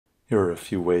Here are a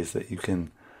few ways that you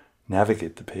can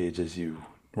navigate the page as you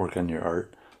work on your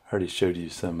art. I already showed you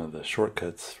some of the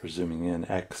shortcuts for zooming in.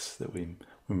 X that we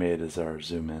made as our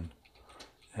zoom in,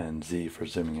 and Z for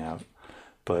zooming out.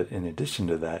 But in addition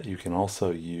to that, you can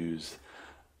also use,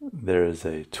 there is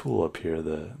a tool up here,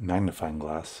 the Magnifying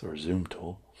Glass or zoom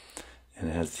tool, and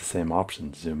it has the same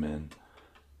options, zoom in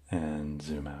and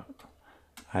zoom out.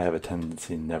 I have a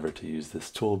tendency never to use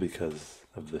this tool because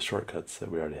of the shortcuts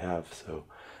that we already have, so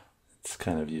it's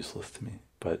kind of useless to me,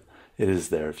 but it is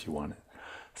there if you want it.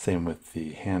 Same with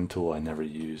the hand tool, I never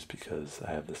use because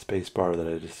I have the space bar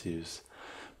that I just use,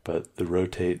 but the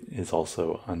rotate is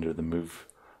also under the move.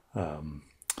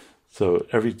 So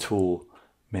every tool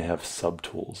may have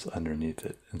subtools underneath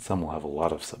it, and some will have a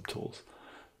lot of subtools.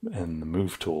 And the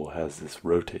move tool has this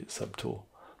rotate subtool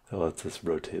that lets us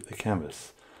rotate the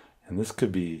canvas. And this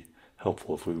could be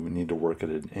helpful if we need to work at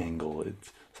an angle.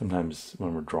 It's sometimes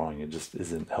when we're drawing, it just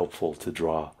isn't helpful to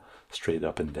draw straight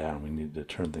up and down. We need to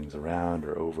turn things around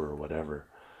or over or whatever.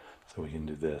 So we can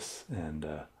do this. And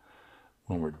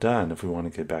when we're done, if we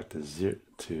want to get back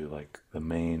to like the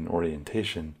main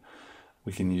orientation,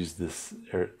 we can use this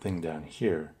thing down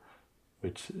here,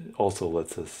 which also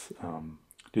lets us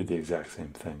do the exact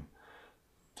same thing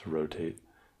to rotate.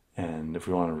 And if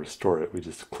we want to restore it, we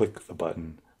just click the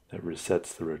button that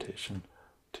resets the rotation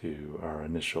to our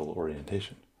initial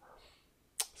orientation.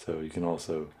 So you can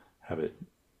also have it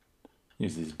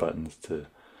use these buttons to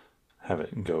have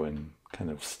it go in kind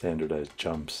of standardized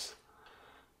jumps.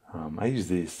 I use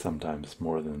these sometimes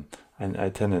more than, I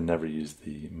tend to never use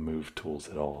the move tools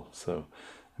at all. So,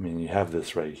 I mean, you have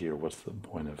this right here. What's the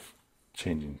point of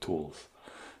changing tools?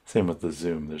 Same with the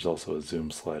zoom. There's also a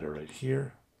zoom slider right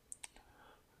here.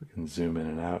 We can zoom in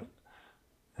and out.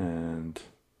 And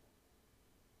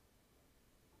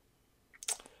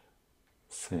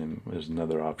same, there's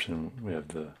another option. We have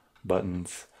the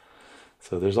buttons.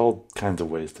 So there's all kinds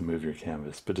of ways to move your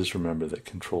canvas, but just remember that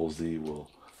Control-Z will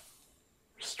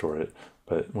restore it.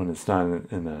 But when it's not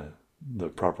in the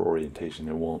proper orientation,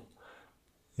 it won't,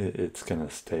 it's going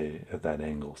to stay at that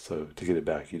angle. So to get it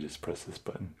back, you just press this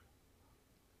button.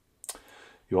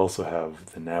 You also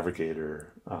have the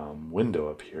Navigator window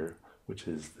up here, which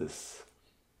is this,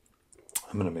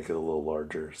 I'm going to make it a little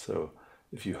larger. So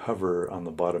if you hover on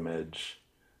the bottom edge,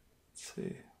 let's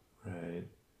see, right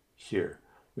here,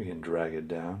 we can drag it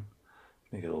down,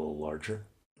 make it a little larger.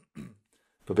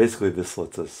 But basically this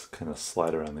lets us kind of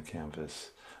slide around the canvas.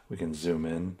 We can zoom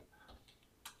in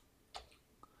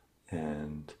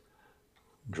and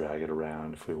drag it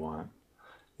around if we want.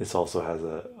 This also has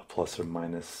a plus or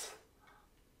minus,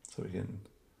 so we can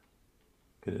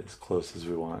get it as close as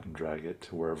we want and drag it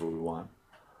to wherever we want.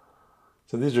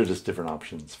 So these are just different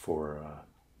options for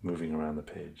moving around the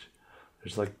page.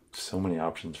 There's like so many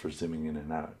options for zooming in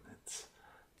and out. It's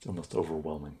almost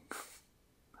overwhelming.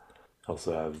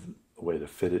 Also have a way to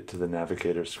fit it to the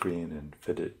Navigator screen and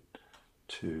fit it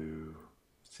to,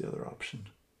 what's the other option?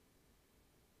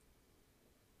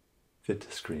 Fit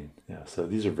to screen. Yeah, so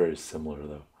these are very similar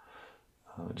though.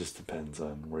 It just depends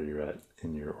on where you're at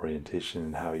in your orientation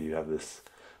and how you have this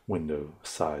window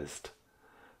sized.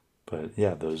 But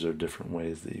yeah, those are different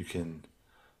ways that you can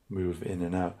move in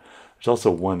and out. There's also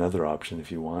one other option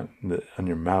if you want. On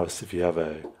your mouse, if you have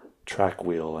a track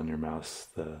wheel on your mouse,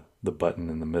 the button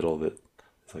in the middle that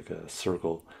is like a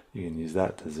circle, you can use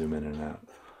that to zoom in and out.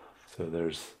 So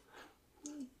there's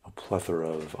a plethora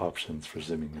of options for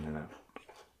zooming in and out.